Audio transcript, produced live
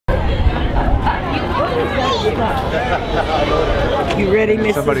You ready,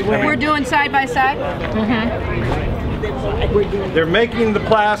 Mrs. Wynn? We're doing side by side? They're making the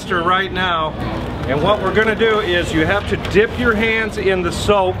plaster right now, and what we're going to do is you have to dip your hands in the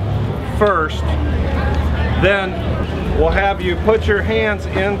soap first, then we'll have you put your hands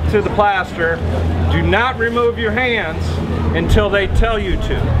into the plaster. Do not remove your hands until they tell you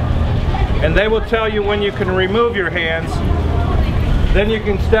to, and they will tell you when you can remove your hands. Then you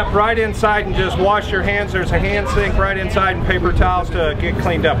can step right inside and just wash your hands. There's a hand sink right inside and paper towels to get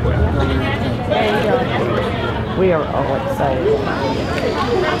cleaned up with. We are all excited.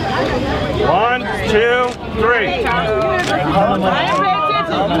 1, 2, 3.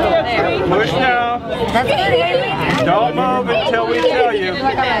 Push down. Don't move until we tell you.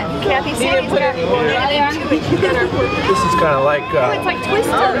 Kathy, see it? This is kind of like... It's like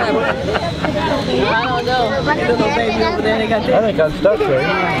Twister. I don't know. Little baby over there, they got I think I'm stuck there.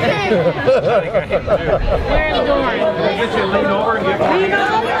 Where are you going? Can I get you to lean over and get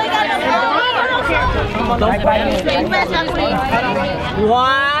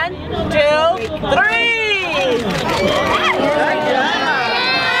One, two, three.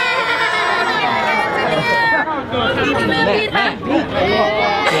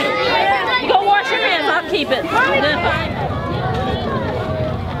 Go wash your hands. I'll keep it.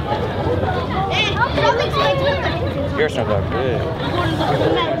 Yours not that good.